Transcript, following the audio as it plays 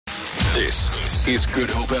This is Good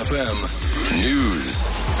Hope FM News.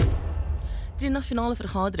 Die Nasionale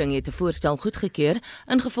Vergadering het 'n voorstel goedgekeur,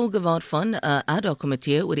 ingevolge waarvan 'n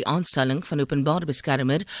Adhockomitee oor die aanstelling van Openbare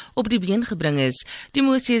Beskermer op die been gebring is. Die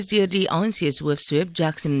mosie is deur die ANC's hoofsweep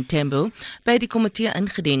Jackson Tembo by die komitee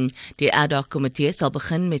ingedien. Die Adhockomitee sal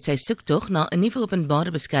begin met sy soektog na 'n nuwe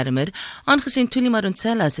Openbare Beskermer, aangesien Tuli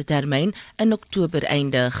Madonsela se termyn in Oktober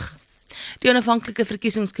eindig. Die onafhanklike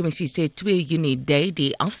verkiesingskommissie sê 2 Junie dui die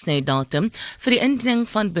afsnydatum vir die indiening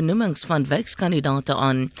van benoemings van wijkskandidate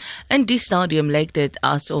aan. In die stadium lyk dit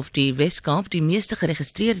asof die Wes-Kaap die meeste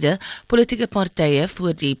geregistreerde politieke partye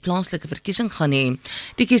voor die plaaslike verkiesing gaan hê.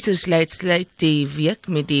 Die kieserslys sluit die week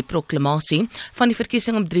met die proklamasie van die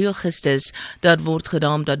verkiesing op 3 Augustus. Daar word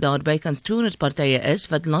geraam dat daar bykans 200 partye is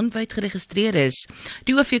wat landwyd geregistreer is.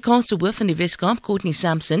 Die OVK se hoof van die Wes-Kaap, Courtney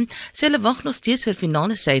Sampson, sê hulle wag nog steeds vir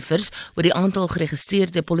finale syfers oor die aantal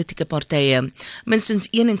geregistreerde politieke partye. Minstens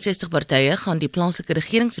 61 partye gaan die plaaslike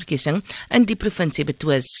regeringsverkiesing in die provinsie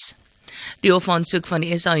betwis. Die hofaansoek van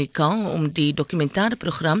die SAIK om die dokumentêre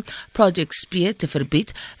program Project Spear te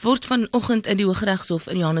verbied, word vanoggend in die Hooggeregshof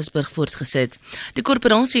in Johannesburg voortgesit. Die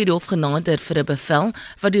korporasie het die hof genader vir 'n bevel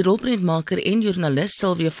wat die rolprentmaker en joernalis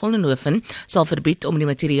Sylvia Vollenhoven sal verbied om die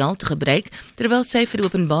materiaal te gebruik, terwyl sy vir die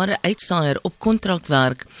openbare uitsaaier op kontrak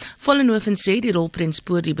werk. Vollenhoven sê die rolprent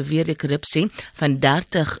spoor die beweerde korrupsie van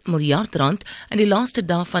 30 miljard rand in die laaste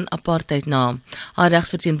dae van apartheid na. Haar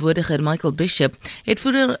regsverteenwoordiger Michael Bishop het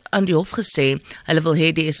vroeër aan die hof gesê, hulle wil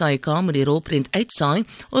hê die SAIK moet die rolprent uitsaai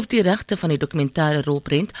of die regte van die dokumentêre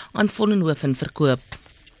rolprent aan Vollenhoven verkoop.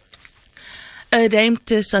 'n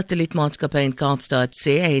ruimte-satellietmaatskappy in Kaapstad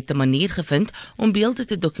sê hy het 'n manier gevind om beelde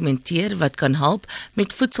te dokumenteer wat kan help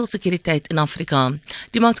met voedselsekuriteit in Afrika.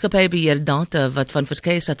 Die maatskappy beheer data wat van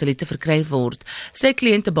verskeie satelliete verkry word. Sy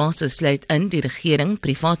kliëntebasis sluit in die regering,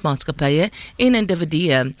 privaat maatskappye en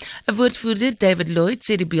individue. 'n woordvoerder, David Lloyd,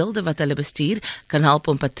 sê die beelde wat hulle bestuur kan help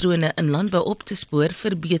om patrone in landbou op te spoor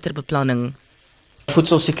vir beter beplanning.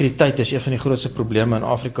 Voedselsekuriteit is een van die grootste probleme in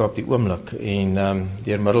Afrika op die oomblik en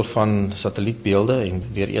deur middel van satellietbeelde en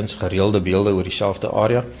weer eens gereelde beelde oor dieselfde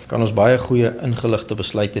area kan ons baie goeie ingeligte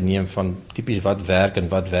besluite neem van tipies wat werk en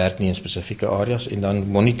wat werk nie in spesifieke areas en dan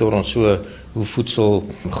monitor ons so hoe voedsel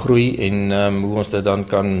groei en hoe ons dit dan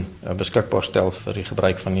kan beskikbaar stel vir die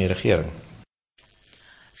gebruik van die regering.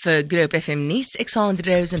 Vir Good Hope FM nuus, ek sal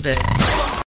Rosenberg.